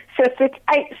kuvele sesithi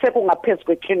ay sekungaphezulu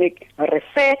kweclinic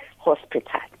refer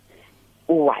hospital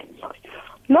uwayilo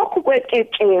lokhu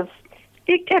kweketshezi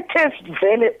iketshezi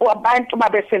vele abantu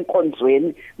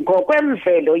mabesenkonzweni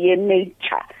ngokwemvelo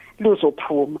yenature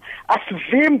luzophuma.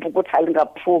 Asivimbi ukuthi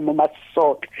alingaphumi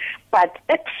masisoke, but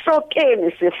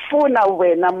ekusokeni sifuna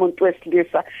wena umuntu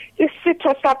wesilisa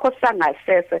isitho sakho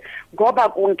sangasese, ngoba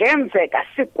kungenzeka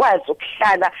sikwazi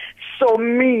ukuhlala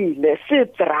somile, si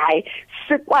dry,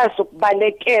 sikwazi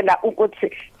ukubalekela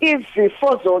ukuthi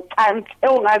izifo zocansi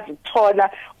ongazithola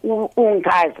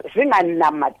ungazi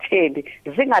zinganamatheli,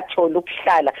 zingatholi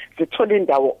ukuhlala, zithola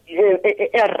indawo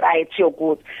right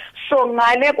yokuthi. So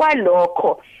ngale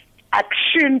kwalokho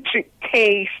akushintshi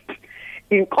taste,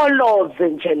 inkoloze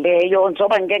nje leyo,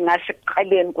 njoba ngeke ngasho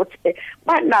ekuqaleni ukuthi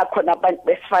banakho nabantu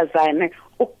besifazane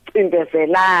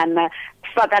ukucindezelana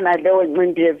kufaka naleyo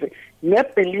ncindezi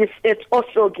nebelief ethi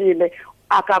osokile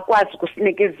akakwazi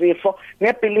ukusinika izifo,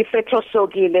 nebelief ethi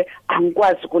osokile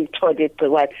angikwazi ukulithola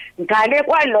igciwane. Ngale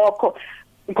kwalokho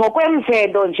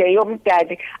ngokwemvelo nje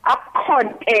yomdali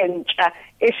akukhona entsha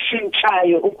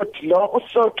eshintshayo ukuthi lo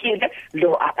usokile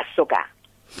lo akasokanga.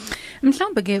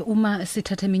 Mhlawumbe ke uma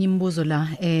sithatha eminye imibuzo la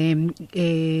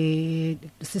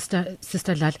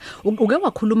Sister Dladla, uke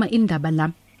wakhuluma indaba la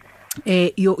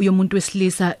yomuntu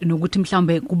wesilisa nokuthi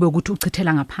mhlawumbe kube ukuthi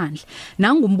uchithela ngaphandle.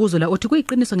 Nangumbuzo la othi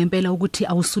kuyiqiniso ngempela ukuthi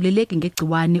awusuleleki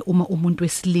ngegciwane uma umuntu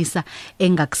wesilisa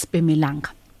engakuspemelanga.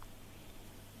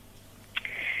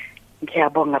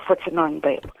 Ngiyabonga futhi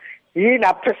Noncebo.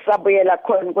 Yilapho sabuyela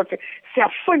khona ukuthi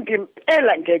siyafunda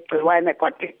impela ngegciwane,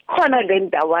 kodwa khona le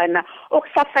ndawana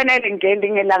okusafanele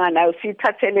ngelinye ilanga nayo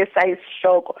sithathele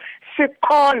sayisihloko,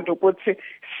 siqonde ukuthi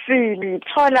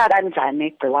silithola kanjani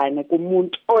igciwane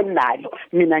kumuntu onalo,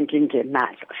 mina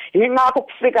ngingenalo. Yingakho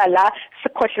kufika la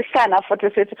sikhohlisana futhi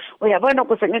sithi uyabona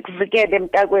ukuze ngikuvikele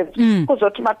emntakwethu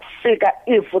kuzothi makufika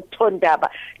ivuthondaba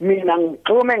mina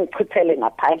ngigxume ngichithele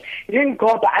ngaphandle.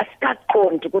 Yingoba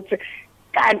asikaqondi ukuthi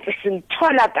kanti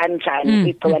silithola kanjani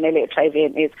igciwane le-HIV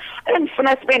and AIDS.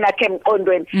 Engifuna sibe nakho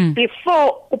emqondweni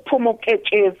before uphuma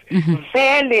uketshezi,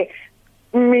 vele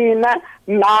mina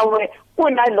nawe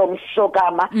kunalo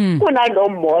msokama, kunalo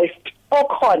moist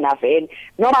okhona vele,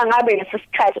 noma ngabe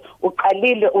lesikhathi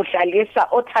uqalile udlalisa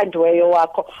othandweyo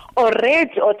wakho,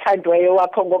 already othandweyo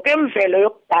wakho ngokwemvelo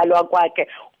yokudalwa kwakhe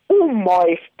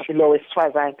umoist lo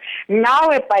wesifazane.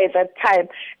 Nawe by that time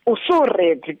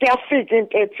usuready, kuyafika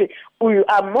into ethi you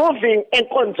are moving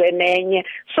enkonzweni enye,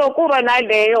 so kuba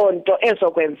naleyo nto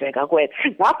ezokwenzeka kwethu.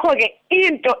 Ngakho ke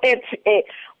into ethi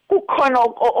kukhona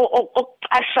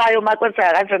okuqashayo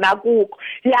makwenzeka kanje nakukho,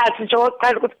 yazi nje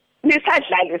oqala ukuthi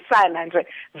nisadlalisana nje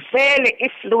vele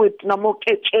ifluid noma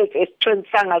uketshezi esithweni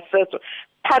sangasese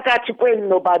phakathi kwenu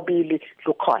nobabili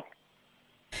lukhona.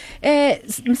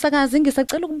 Msakazi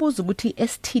ngisacela ukubuza ukuthi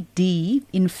STD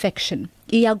infection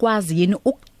iyakwazi yini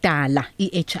ukudala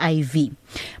iHIV?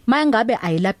 Mangabe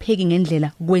ayilapheki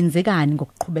ngendlela kwenzekani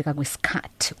ngokuqhubeka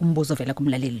kwesikhathi? Umbuzo vela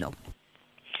kumlaleli lo.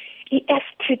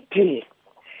 iSTD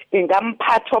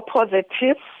ingamphatho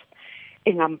positive,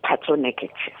 ingamphatho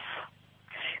negative.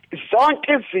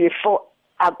 Zonke izifo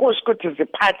akusho ukuthi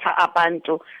ziphatha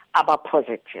abantu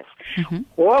aba-positive.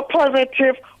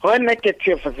 Positive or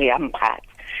negative ziyamphatha.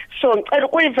 So ngicela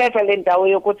ukuyiveza le ndawo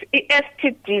yokuthi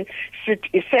iSTD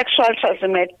i-sexual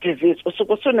transmitted disease,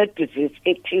 usuke usune disease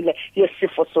ethile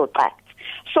yesifo socansi.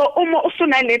 So uma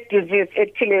usunale disease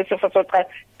ethile yesifo socansi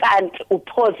kanti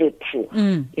upositive,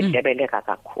 idebeleka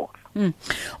kakhulu.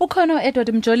 Ukhona Edward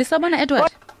Mjoli, sabona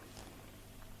Edward?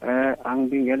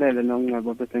 Angibingelele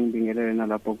Noncebo bese ngibingelele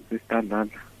nalapho ku Sister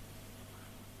Dladla.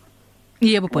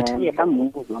 Yebo bhuti. Mhlawumbe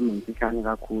umbuzo wami ngifishane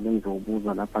kakhulu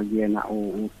engizobuza lapha kuyena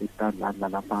uSister Dladla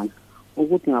lapha.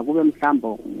 Ukuthi ngakube mhlawumbe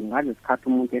ngalesikhathi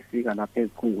umuntu efika lapha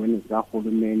ezikhungweni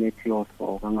zikahulumeni ethi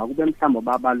yosoka, ngakube mhlawumbe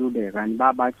babaluleka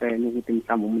babatshela ukuthi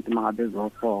mhlawumbe umuntu mangabe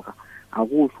ezosoka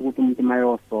akusho ukuthi umuntu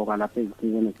mayosoka lapha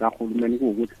ezikhungweni zikahulumeni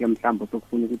kuwukuthi ke mhlawumbe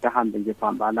sokufuna ukuthi ahambe nje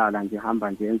phambalala nje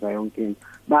hamba nje enza yonke into.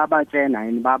 Babatshela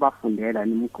yini babafundela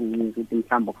yini umqhuqu ukuthi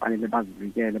mhlawumbe kufanele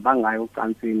bazivikele bangayo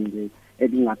ucansini nje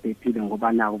elingaphephile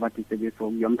ngoba nako bathi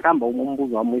sebesokuyo. Mhlawumbe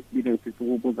umbuzo wami wesibili ngifisa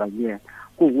ukubuza kuyena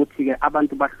kuwukuthi ke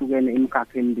abantu bahlukene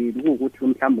imikhakha emibili, kuwukuthi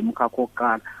mhlawumbe umkhakha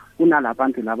oqala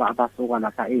kunalabantu laba abasoka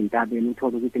lapha ezintabeni,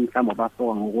 uthola ukuthi mhlawumbe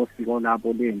basoka ngokosiko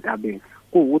labo leentabeni,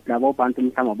 kuwukuthi labo bantu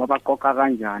mhlawumbe babaqoqa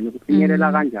kanjani,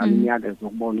 ukufinyelela kanjani imiyalezo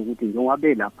ukubona ukuthi njengoba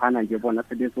belaphana nje bona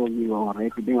sebesokiwe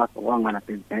already bengasokanga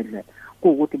lapha ezibhedlela,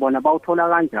 kuwukuthi bona bawuthola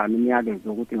kanjani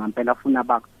imiyalezo ukuthi ngempela afuna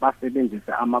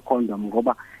basebenzise ama-condom,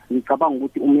 ngoba ngicabanga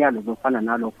ukuthi umyalezo ofana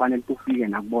nalo ufanele ufike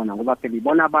nakubona ngoba phela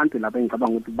ibona abantu laba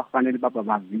engicabanga ukuthi bafanele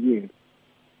bavikele.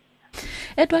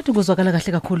 Edward kuzwakala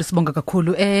kahle kakhulu, sibonga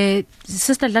kakhulu.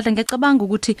 Sister Dladla ngiyacabanga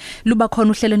ukuthi luba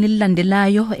khona uhlelo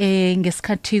nililandelayo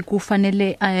ngesikhathi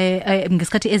kufanele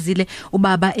ngesikhathi ezile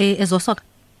ubaba ezosoka.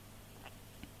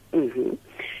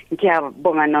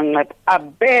 ngiyabonga Noncebo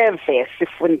abeve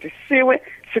sifundisiwe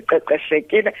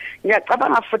siqeqeshekile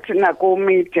ngiyacabanga futhi na ku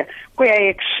media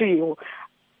kuyayekushiwo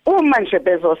uma nje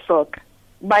bezosoka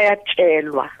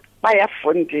bayatshelwa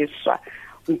bayafundiswa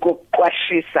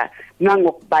ngokuqwashisa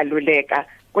nangokubaluleka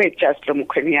kwejazi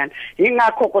lomkhwenyana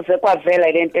ingakho kuze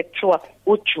kwavela lento ekuthiwa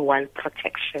udual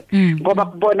protection ngoba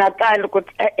kubonakala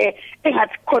ukuthi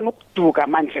engathi khona ukuduka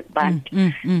manje kubantu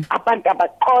abantu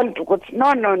abaqonda ukuthi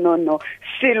no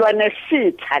silwa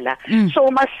nesitha la so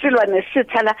uma silwa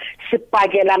nesitha la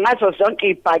sibhakela ngazo zonke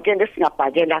izibhakela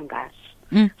singabhakela ngazo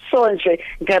so nje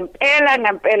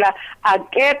ngempela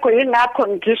akekho ingakho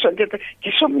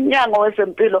ngisho umnyango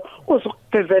wezempilo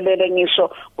uzukugcizelele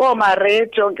ngisho koma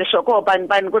radio ngisho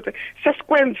kobani ukuthi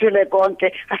sesikwenzile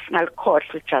konke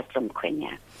asingalikhohlwa ijazi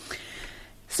lomkhwenyana.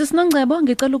 Sisinoncebo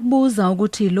ngicela ukubuza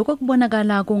ukuthi lokho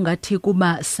kubonakala kungathi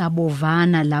kuba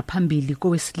sabovana la phambili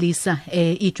kowesilisa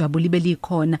ijwabu libe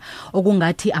likhona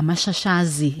okungathi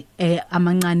amashashazi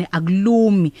amancane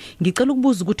akulumi ngicela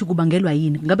ukubuza ukuthi kubangelwa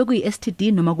yini ngabe kuyi STD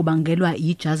noma kubangelwa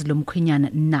ijazi lomkhwenyana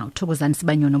now Thokozani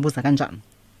Sibanyoni obuza kanjani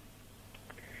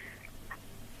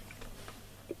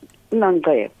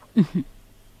Noncebo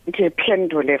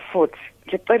ngiphendule futhi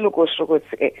ngicela ukusho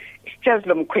ukuthi ijazi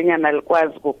lomkhwenyana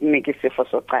likwazi ukukunika isifo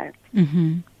socansi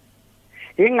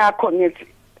ingakho ngithi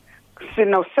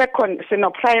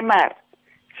sino primary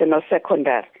sino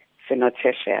secondary sino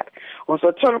tertiary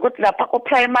uzothola ukuthi lapha ku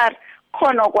primary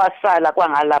khona okwasala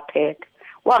kwangalapheka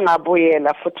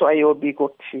wangabuyela futhi wayobika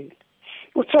okuthile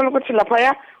uthola ukuthi lapha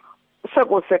ya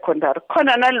seku secondary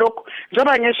khona nalokho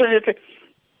njengoba ngisho ngithi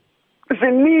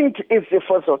ziningi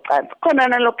izifo zocansi khona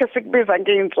nalokho esikubiza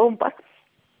ngeinsumpa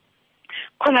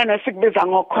khona nesikubiza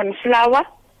ngo-cornflower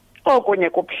okunye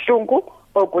kubuhlungu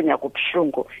okunye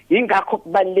kubuhlungu ingakho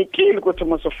kubalekile ukuthi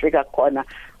uma usufika khona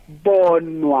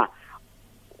bonwa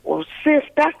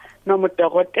usister noma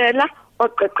udokotela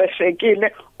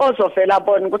oqeqeshekile ozovela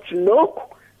bona ukuthi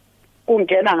lokhu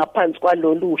kungena ngaphansi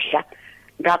kwaloluhla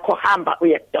ngakho hamba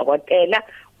uye kudokotela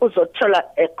uzothola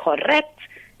a correct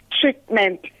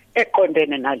treatment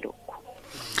eqondene nalokho.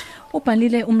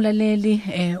 Ubhalile umlaleli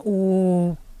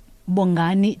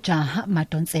Bongani Jaha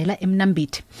Madonsela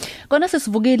eMnambithi. Kona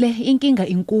sesivukile inkinga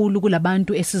inkulu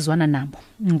kulabantu esizwana nabo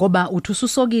ngoba uthi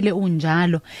ususokile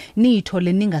unjalo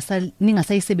nithole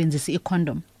ningasayisebenzisi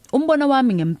icondom. Umbono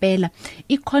wami ngempela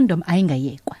icondom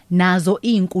ayingayekwa nazo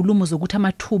izinkulumo zokuthi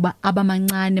amathuba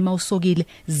abamancane mawusokile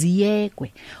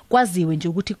ziyekwe kwaziwe nje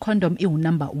ukuthi icondom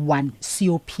number 1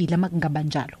 siyophila makungaba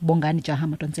njalo. Bongani Jaha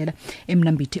Madonsela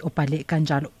eMnambithi obhale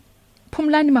kanjalo.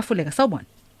 Phumlani Mafuleka sawubona.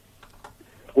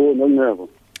 Noncebo.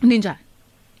 Ninjani?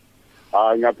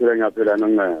 Ngiyaphila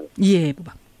Noncebo. Yebo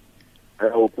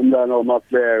baba. Uphumlana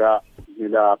uMafuleka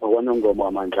ngilapha kwaNongoma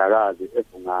amandlakazi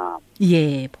eBungama.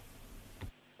 Yebo.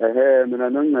 Mina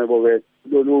Noncebo ke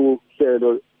lolu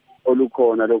hlelo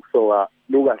olukhona lokusoka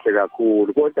lukahle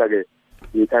kakhulu kodwa ke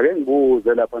ngithake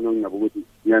ngibuze lapha Noncebo ukuthi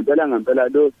ngempela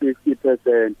lo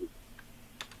 60%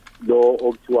 lo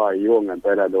okuthiwa yiwo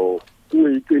ngempela lo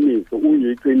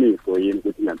uyiqiniso yini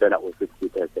ukuthi ngempela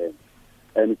u60%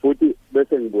 and futhi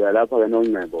bese ngibuya lapha ke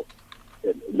Noncebo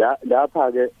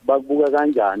lapha ke bakubuka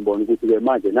kanjani bona ukuthi ke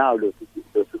manje nawo lo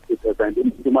 60%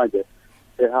 umuntu manje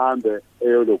ehambe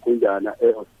eyolokhunjana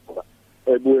eyosoka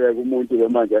ebuye kumuntu ke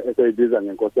manje eseyibiza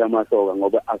ngenkosi yamasoka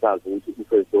ngoba akazi ukuthi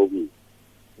usesokile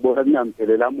bona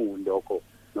kunamthelela muni lokho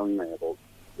Noncebo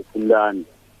uphumlani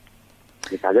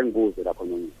ngithake ngibuze lapho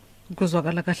Noncebo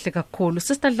kuzwakala kahle kakhulu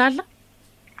Sister Dladla.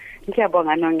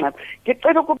 Ngiyabonga Noncebo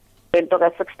ngicela ukubento ka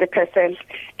 60%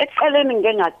 eceleni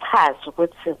ngeke ngachaza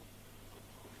ukuthi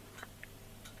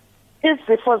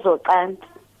izifo zocansi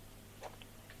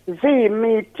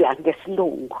ziyimedia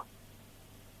ngesilungu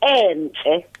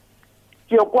enhle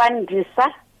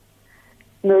yokwandisa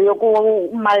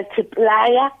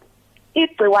noyokumultiplya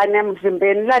igciwane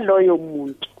emzimbeni laloyo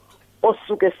muntu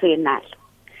osuke senalo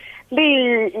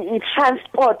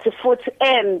li-transport futhi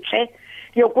enhle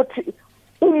yokuthi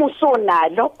uma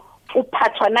usonalo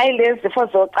uphathwa nayilezi zifo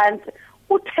zocansi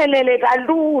uthelele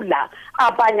kalula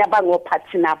abanye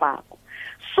abangophathina bakho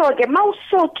so ke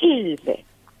mawusokile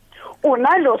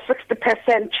unalo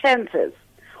 60% chances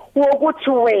wokuthi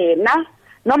wena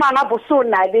noma ngabe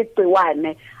usunalo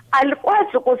igciwane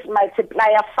alikwazi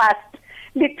ukumultiply fast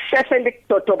likusheshe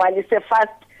likudodobalise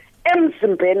fast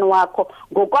emzimbeni wakho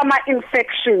ngokwama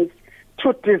infections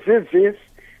to diseases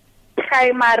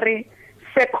primary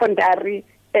secondary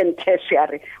and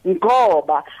tertiary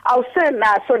ngoba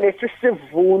awusenaso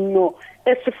lesisivuno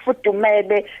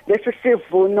esifudumele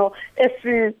lesisivuno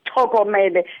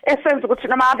esithokomele esenza ukuthi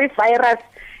noma abe virus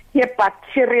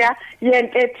yebacteria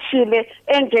yento ethile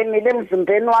engenile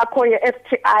emzimbeni wakho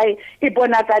ye-STI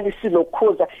ibonakalisa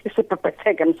lokhuza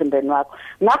isibhebhetheke emzimbeni wakho.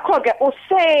 Ngakho ke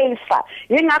usafe,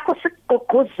 yingakho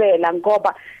sikugqugquzela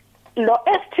ngoba lo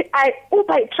STI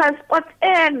uba i-transport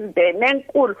ende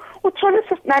nenkulu, uthola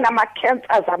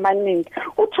sesinama-cancers amaningi,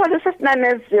 uthola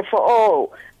sesinanezifo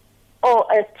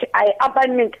STI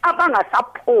abaningi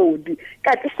abangasapholi,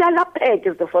 kanti siyalapheka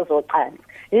izifo zocansi.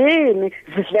 Yini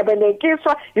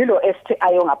zihlebelekiswa yilo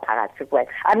STI ongaphakathi kwena.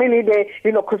 I mean ile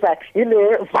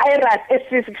virus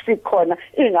esikhona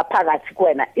ingaphakathi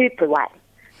kwena, igciwane.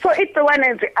 So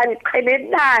igciwane nje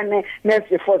aliqhelelane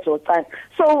nezifo zocansi.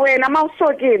 So wena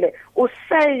mawusokile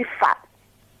usafe.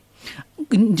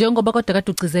 Njengoba kodwa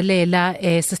kade ugcizelela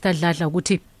Sister Dladla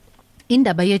ukuthi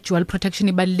indaba ye-dual protection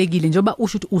ibalekile njengoba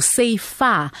usho ukuthi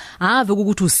usafe, ave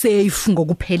ukuthi usafe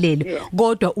ngokuphelele,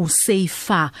 kodwa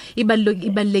usafe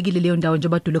ibalekile leyo ndawo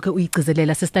njengoba dulokhe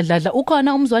uyigcizelela. Sister Dladla,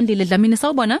 ukhona umzwandile Dlamini,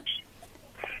 sawubona?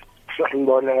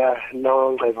 Ngibona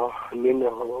Noncebo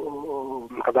mina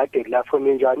ngabade lapho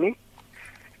ninjani?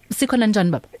 Sikhona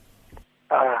njani baba?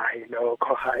 Hayi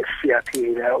lokho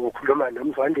siyaphila, ukhuluma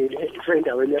nomzwandile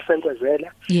endaweni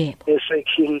yaseNkwezela.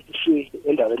 Esection C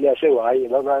endaweni yaseWayi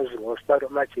babazi ngoStaro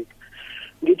Magic.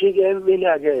 Ngithi ke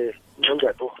mina ke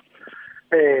Noncebo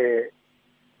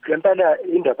ngempela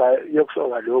indaba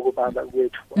yokusoka lokho baba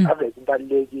kwethu ave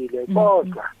kubalekile,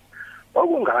 kodwa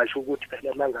okungasho ukuthi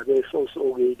phela mangabe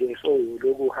sosokile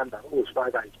soyoloku uhamba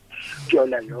uzifaka nje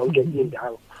kuyona yonke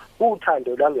indawo.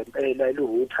 Uthando langempela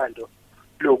luthando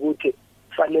lokuthi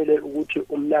fanele ukuthi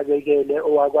umnakekele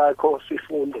owakwakho,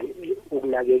 sifunde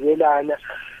ukunakekelana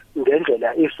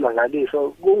ngendlela isimangaliso,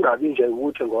 kungabi nje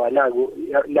ukuthi ngoba naku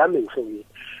nami ngisokile,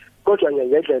 kodwa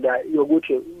ngendlela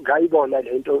yokuthi ngayibona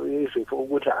lento izifo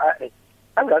ukuthi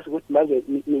angazi ukuthi manje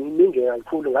iningi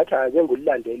kakhulu, ngathi ake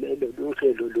ngulilandele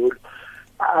uhlelo lolu.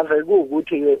 Ave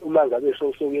ukuthi uma ngabe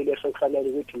sosokile sokufanele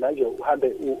ukuthi manje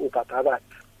uhambe ubhabhaba,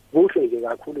 kuhle nje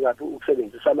kakhulu kabi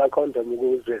ukusebenzisa ama-condom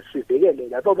ukuze sivikele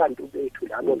labo bantu bethu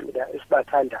labo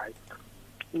esibathandayo.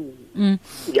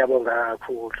 Ngiyabonga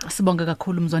kakhulu. Sibonga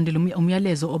kakhulu Mzwandile,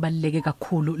 umyalezo obaluleke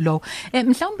kakhulu lo.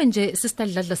 Mhlawumbe nje Sister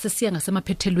Dladla sesiya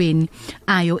ngasemaphethelweni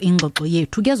ayo ingxoxo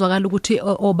yethu. Kuyezwakala ukuthi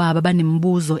obaba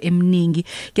banemibuzo eminingi,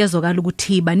 kuyezwakala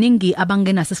ukuthi baningi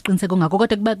abangenaso isiqiniseko ngakho,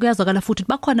 kodwa kuyezwakala futhi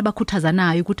bakhona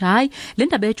bakhuthazanayo ukuthi hayi le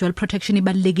ndaba ye-dual protection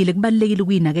ibalekile, kubalekile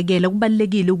ukuyinakekela,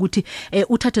 kubalekile ukuthi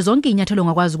uthathe zonke inyathelo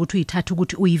ongakwazi ukuthi uyithathe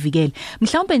ukuthi uyivikele.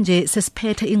 Mhlawumbe nje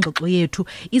sesiphethe ingxoxo yethu,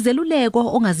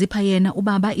 izeluleko ongazipha yena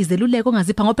ubaba, izeluleko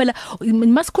ongazipha ngoba phela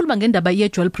masikhuluma ngendaba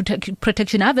ye-dual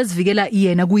protection ave sivikela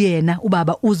yena kuyena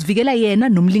ubaba, uzivikela yena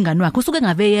nomlingani wakhe, usuke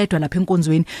ngave yedwa lapha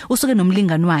enkonzweni, usuke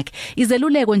nomlingani wakhe.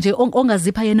 Izeluleko nje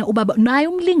ongazipha yena ubaba naye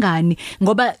umlingani,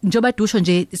 ngoba njoba dusho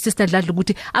nje Sister Dladla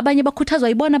ukuthi abanye bakhuthazwa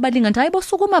yibona abalingani, hayi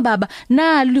bosukuma baba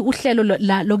nali uhlelo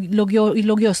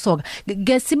lokuyosoka.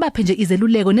 Ke sibaphe nje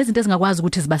izeluleko nezinto ezingakwazi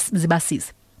ukuthi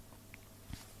zibasize.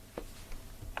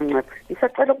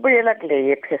 Ngisacela ukubuyela kule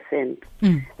ye-percent.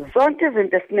 Zonke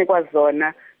izinto esinikwa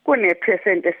zona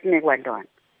kune-percent esinikwa lona.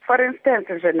 For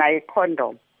instance nje nayo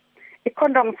i-condom.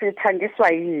 I-condom sithandiswa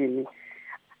yini?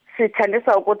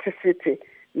 Sithandiswa ukuthi sithi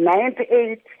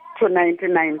 98 to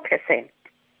 99%.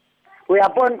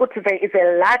 Uyabona ukuthi there is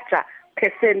a larger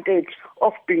percentage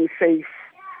of being safe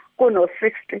kuno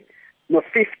 60, no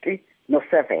 50, no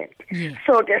 70.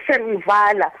 So ke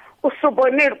sengivala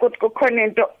usubonile ukuthi kukhona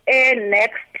into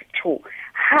next to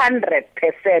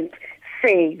 100%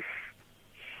 safe.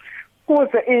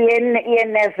 Kuze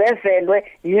iyenezezelwe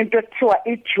into ekuthiwa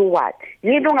i-dual.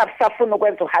 Yini ungabisafuna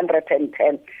ukwenza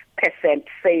 110%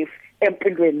 safe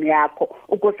empilweni yakho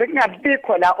ukuze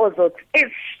kungabikho la ozothi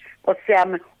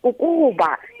osiyami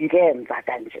ukuba ngenza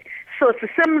kanje. So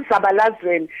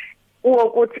sisemzabalazweni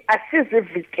ukuthi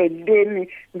asizivikeleni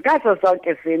ngazo zonke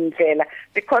izindlela,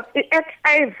 because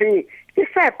i-HIV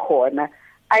isekhona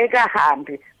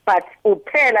ayikahambi, but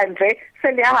uphela nje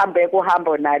seliyahambe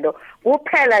kuhambo nalo,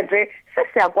 kuphela nje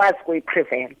sesiyakwazi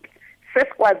kuyiprevent.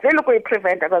 Sesikwazile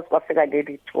ukuyiprevent akaze kwafika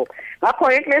leli thuba. Ngakho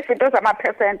lezi zinto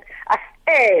zama-percent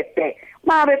asede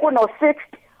mabe kuno 60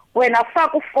 wena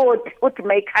faka u-40 uthi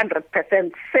make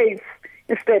 100% safe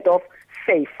instead of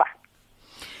safer.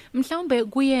 Mhlawumbe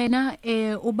kuyena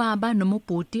ubaba noma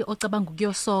ubhuti ocabanga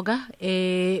ukuyosoka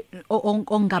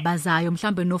ongabazayo,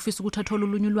 mhlawumbe nofisa ukuthi athole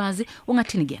ulunye ulwazi,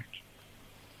 ungathini ke?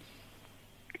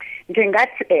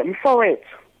 Ngingathi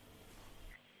mfowethu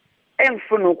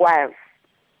engifuna ukwazi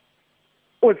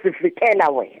uzivikela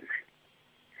wena.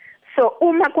 So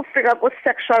uma kufika ku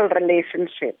sexual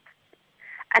relationship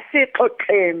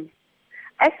asixoxeni,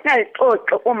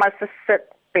 asingayixoxi uma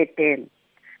sisebhedeni,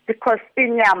 because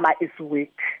inyama is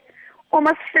weak.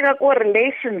 uma sifika ku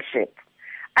relationship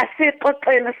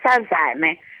asixoxeni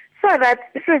sazane so that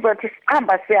sizothi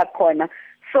siqhamba siyakhona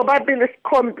sobabili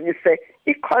sikhombise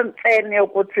iconcern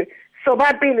yokuthi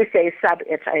sobabili siyisaba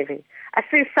HIV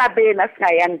asisabeni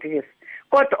asingayandisi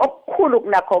kodwa okukhulu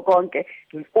kunakho konke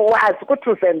wazi ukuthi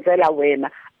uzenzela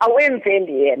wena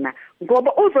awenzeli yena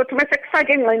ngoba uzothi mase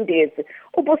kufaka ingcindezi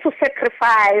ubusu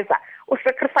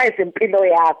sacrifice impilo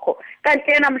yakho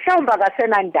kanti yena mhlawumbe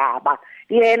akasena ndaba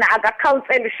yena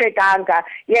akacounselishekanga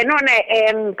yena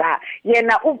oneanger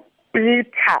yena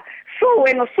bitter so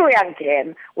wena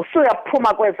usuyangena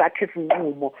usuyaphuma kwezakhe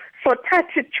izinqumo so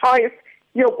thatha ichoice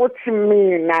yokuthi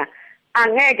mina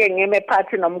angeke ngime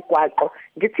phathi nomgwaqo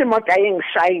ngithi imoto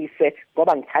ayingishayise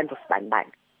ngoba ngithanda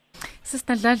usibanibani.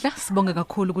 Sister Dladla sibonga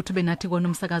kakhulu ukuthi ube nathi kona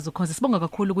umsakazo khonze sibonga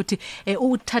kakhulu ukuthi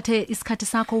uthathe isikhathi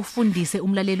sakho ufundise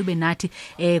umlaleli ube nathi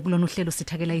kulona uhlelo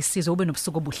Sithakela Isizwe ube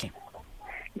nobusuku obuhle.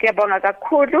 Ngiyabonga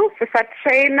kakhulu sisa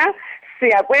trainer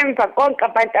siyakwenza konke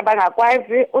abantu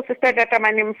abangakwazi uSister Tata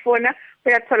Manimfuna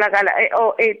uyatholakala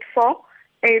e-084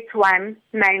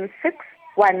 8196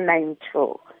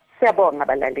 192. Siyabonga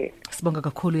abalaleli. Sibonga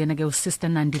kakhulu yena ke uSister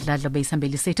Nandi Dlalda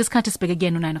beyisambeli sethu isikhathi sibheke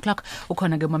kuyena 9 o'clock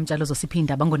ukhona ke uMamtshalo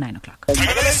zosiphinda bango 9 o'clock.